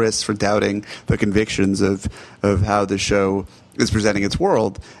slap on the wrist for doubting the convictions of how the show is presenting its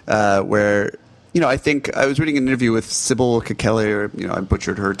world, where I think I was reading an interview with Sybil Kekele, or I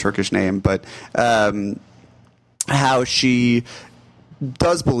butchered her Turkish name, but how she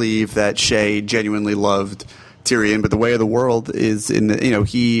does believe that Shay genuinely loved Tyrion, but the way of the world is in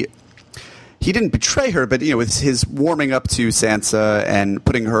the, he didn't betray her, but with his warming up to Sansa and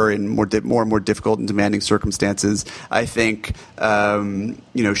putting her in more and more difficult and demanding circumstances, I think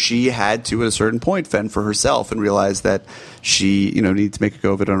she had to at a certain point fend for herself and realize that she needed to make a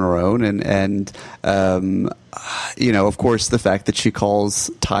go of it on her own, and of course the fact that she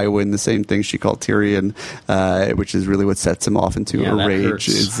calls Tywin the same thing she called Tyrion, which is really what sets him off into a rage. Hurts.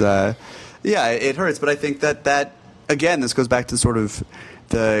 Is it hurts, but I think that again this goes back to sort of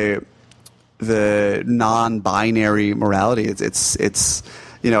the non-binary morality. It's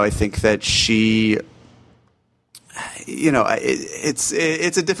I think that she it's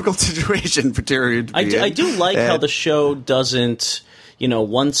a difficult situation for Tyrion to be in. I do like how the show doesn't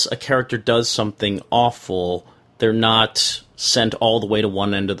once a character does something awful, they're not sent all the way to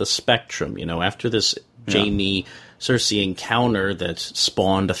one end of the spectrum. After this Jaime Cersei encounter that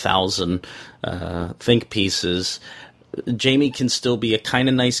spawned 1,000 think pieces, Jaime can still be a kind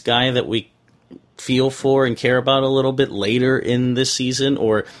of nice guy that we feel for and care about a little bit later in this season.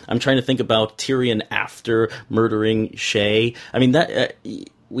 Or I'm trying to think about Tyrion after murdering Shay. I mean, that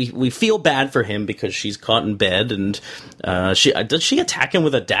we feel bad for him because she's caught in bed, and does she attack him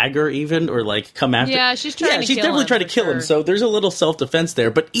with a dagger even, or like come after? Yeah, she's trying. She's definitely trying to kill him. So there's a little self-defense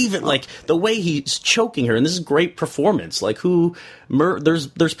there. But even like the way he's choking her, and this is great performance. Like who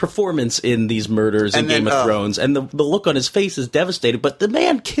there's performance in these murders in Game of Thrones, and the look on his face is devastated. But the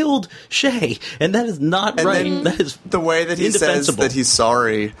man killed Shay, and that is not right. That is the way that he says that he's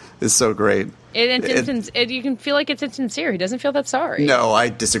sorry is so great. You can feel like it's insincere. He doesn't feel that sorry. No, I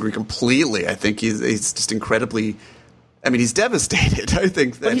disagree completely. I think he's just incredibly. I mean, he's devastated. I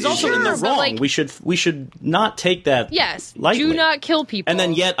think that but he's also in the wrong. Like, we should not take that. Yes, lightly. Do not kill people. And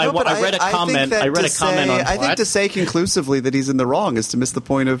then yet, I read a comment. I read a comment on. I think to say conclusively that he's in the wrong is to miss the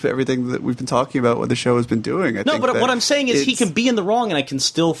point of everything that we've been talking about. What the show has been doing. But what I'm saying is he can be in the wrong, and I can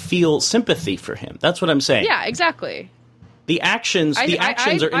still feel sympathy for him. That's what I'm saying. Yeah, exactly. The actions are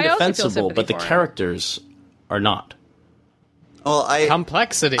indefensible, but the characters are not. Well,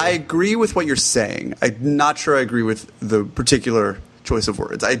 complexity. I agree with what you're saying. I'm not sure I agree with the particular choice of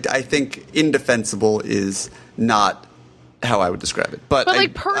words. I think indefensible is not how I would describe it. But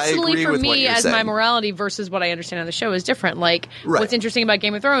like personally for me, as my morality versus what I understand on the show is different. Like what's interesting about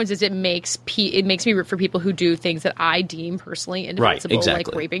Game of Thrones is it makes me root for people who do things that I deem personally indefensible, like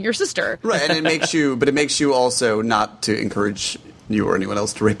raping your sister. Right, and it makes you also not to encourage you or anyone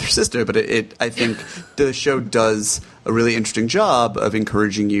else to rape your sister, but I think the show does a really interesting job of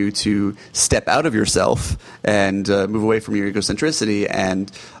encouraging you to step out of yourself and move away from your egocentricity and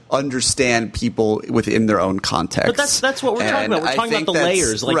understand people within their own context. But that's what we're talking about. We're talking about the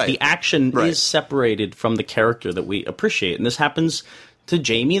layers. Like the action is separated from the character that we appreciate. And this happens to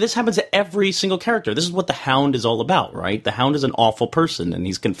Jaime. This happens to every single character. This is what the Hound is all about, right? The Hound is an awful person, and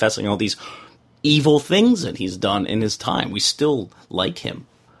he's confessing all these evil things that he's done in his time. We still like him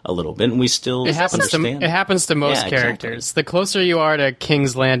a little bit, and we still understand. It happens to most characters. Exactly. The closer you are to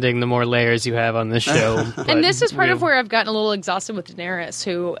King's Landing, the more layers you have on this show. And this is part of where I've gotten a little exhausted with Daenerys,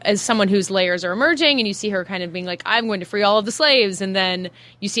 who, as someone whose layers are emerging, and you see her kind of being like, I'm going to free all of the slaves, and then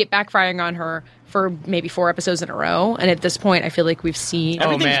you see it backfiring on her for maybe 4 episodes in a row. And at this point, I feel like we've seen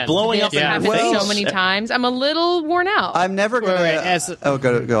everything's blowing up in her face so many times. I'm a little worn out. I'm never going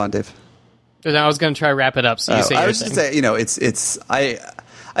to... go on, Dave. I was going to try to wrap it up. So you say I was just saying, it's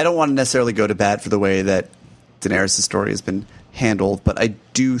I don't want to necessarily go to bat for the way that Daenerys' story has been handled, but I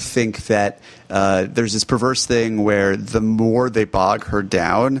do think that there's this perverse thing where the more they bog her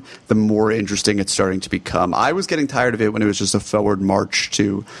down, the more interesting it's starting to become. I was getting tired of it when it was just a forward march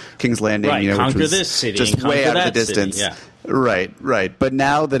to King's Landing, conquer which was this city, just way out of the distance. City, Right. But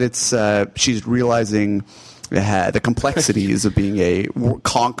now that it's she's realizing the complexities of being a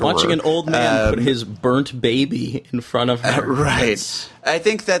conqueror. Watching an old man put his burnt baby in front of her. Right. I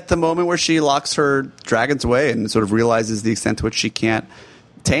think that the moment where she locks her dragons away and sort of realizes the extent to which she can't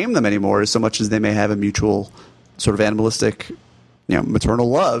tame them anymore, so much as they may have a mutual sort of animalistic, maternal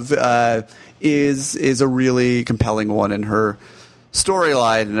love, is a really compelling one in her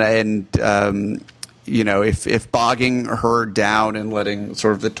storyline. And if bogging her down and letting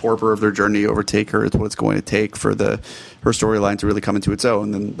sort of the torpor of their journey overtake her is what it's going to take for her storyline to really come into its own,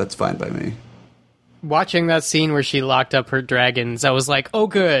 then that's fine by me. Watching that scene where she locked up her dragons, I was like, oh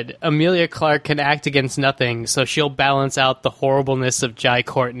good, Emilia Clarke can act against nothing, so she'll balance out the horribleness of Jai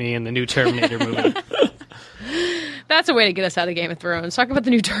Courtney in the new Terminator movie. That's a way to get us out of Game of Thrones. Talk about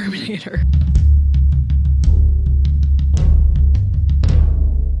the new Terminator.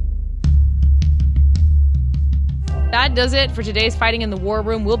 That does it for today's Fighting in the War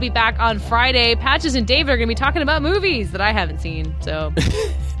Room. We'll be back on Friday. Patches and David are going to be talking about movies that I haven't seen. So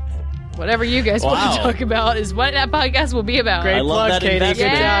whatever you guys want to talk about is what that podcast will be about. Great plug, Katey. Good job.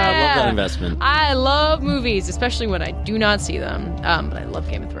 I love that investment. I love movies, especially when I do not see them. But I love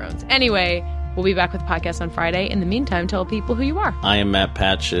Game of Thrones. Anyway, we'll be back with the podcast on Friday. In the meantime, tell people who you are. I am Matt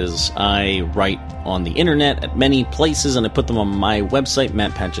Patches. I write on the internet at many places, and I put them on my website,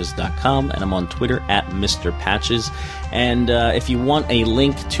 mattpatches.com, and I'm on Twitter at Mr. Patches. And if you want a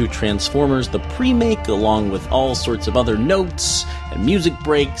link to Transformers, the Premake, along with all sorts of other notes and music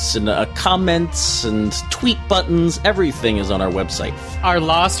breaks and comments and tweet buttons, everything is on our website. Our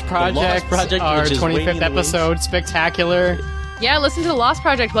Lost Project, our 25th episode, spectacular. Yeah, listen to The Lost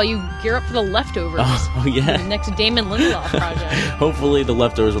Project while you gear up for The Leftovers. Oh, yeah. The next Damon Lindelof project. Hopefully The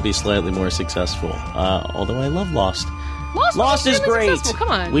Leftovers will be slightly more successful. Although I love Lost. Lost is great. Successful. Come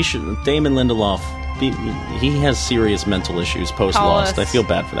on. We should. Damon Lindelof. He has serious mental issues post-Lost. I feel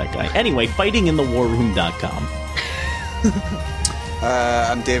bad for that guy. Anyway, fightinginthewarroom.com.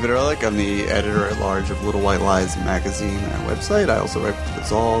 I'm David Ehrlich. I'm the editor-at-large of Little White Lies magazine and website. I also write for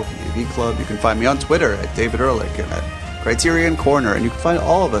Dissolve, the AV Club. You can find me on Twitter at David Ehrlich and at Criterion Corner, and you can find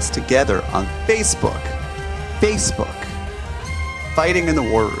all of us together on Facebook. Fighting in the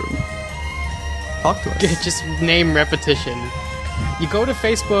War Room. Talk to us. Just name repetition. You go to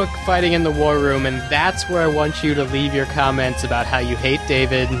Facebook, Fighting in the War Room, and that's where I want you to leave your comments about how you hate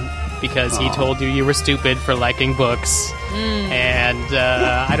David because he told you were stupid for liking books. And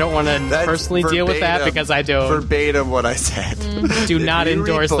I don't want to personally deal with that because I don't. Verbatim what I said. Do not If you read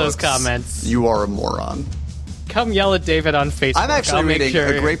endorse those books, comments. You are a moron. Come yell at David on Facebook. I'm actually I'll reading make sure.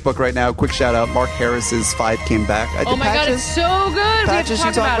 a great book right now. Quick shout out, Mark Harris's 5 Came Back. Oh my god, it's so good. We have to Patches, talk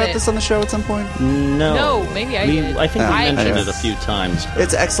you talk about it. this on the show at some point? No. Maybe I did. I think we I- mentioned Anyways. it a few times.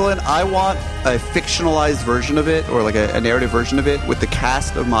 It's excellent. I want a fictionalized version of it, or like a narrative version of it, with the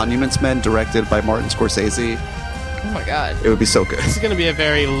cast of Monuments Men directed by Martin Scorsese. Oh my god. It would be so good. This is going to be a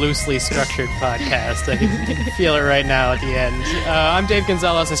very loosely structured podcast. I can feel it right now at the end. I'm Dave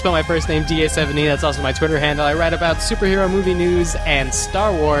Gonzalez. I spell my first name Da7e. That's also my Twitter handle. I write about superhero movie news and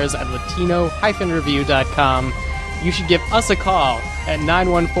Star Wars at latino-review.com. You should give us a call at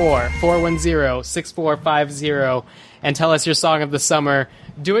 914-410-6450 and tell us your song of the summer.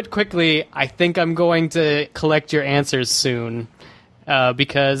 Do it quickly. I think I'm going to collect your answers soon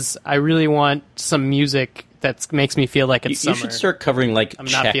because I really want some music that makes me feel like it's You summer. should start covering like I'm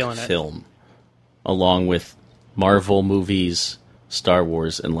not Czech feeling it. film, along with Marvel movies, Star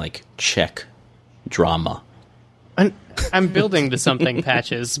Wars, and like Czech drama. I'm building to something,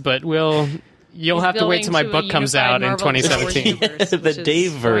 Patches, but you'll have to wait till my book comes out in 2017. The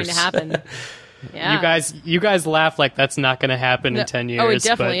Dave-verse. Going to happen. Yeah. You guys laugh like that's not going to happen in 10 years. Oh, it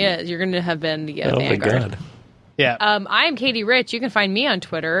definitely but, is. You're going to have been the Oh my vanguard. god. Yeah. I am Katie Rich. You can find me on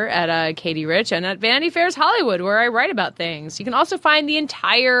Twitter at Katie Rich and at Vanity Fair's Hollywood, where I write about things. You can also find the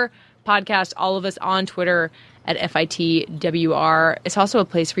entire podcast, all of us, on Twitter at FITWR. It's also a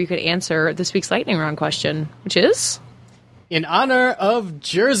place where you could answer this week's lightning round question, which is in honor of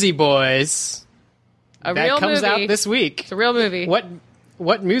Jersey Boys, a that real comes movie. out this week. It's a real movie.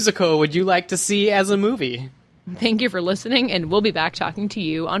 What musical would you like to see as a movie? Thank you for listening, and we'll be back talking to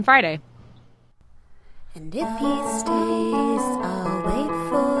you on Friday. And if he stays, I'll wait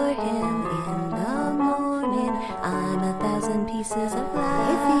for him in the morning. I'm 1,000 pieces of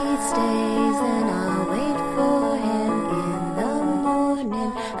light. If he stays, then I'll wait for him in the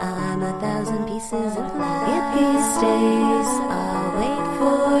morning. I'm 1,000 pieces of light. If he stays, I'll wait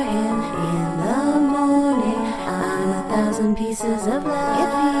for him in the morning. I'm 1,000 pieces of light.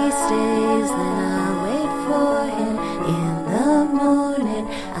 If he stays, then I'll wait for him in the morning.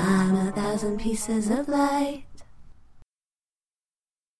 I'm 1,000 pieces of light.